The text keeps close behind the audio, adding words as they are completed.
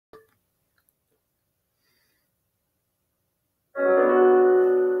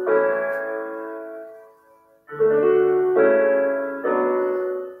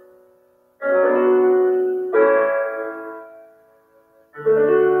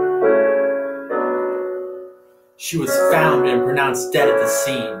She was found and pronounced dead at the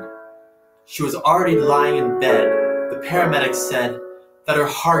scene. She was already lying in bed. The paramedics said that her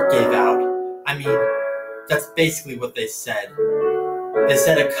heart gave out. I mean, that's basically what they said. They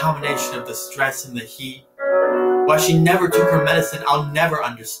said a combination of the stress and the heat. Why she never took her medicine, I'll never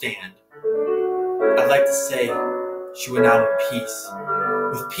understand. I'd like to say she went out in peace,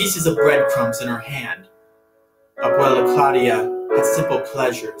 with pieces of breadcrumbs in her hand. Abuela Claudia had simple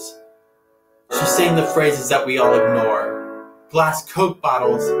pleasures. She sang the phrases that we all ignore. Glass Coke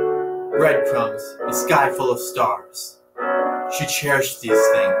bottles, breadcrumbs, a sky full of stars. She cherished these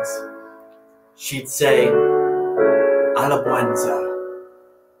things. She'd say, Alabanza.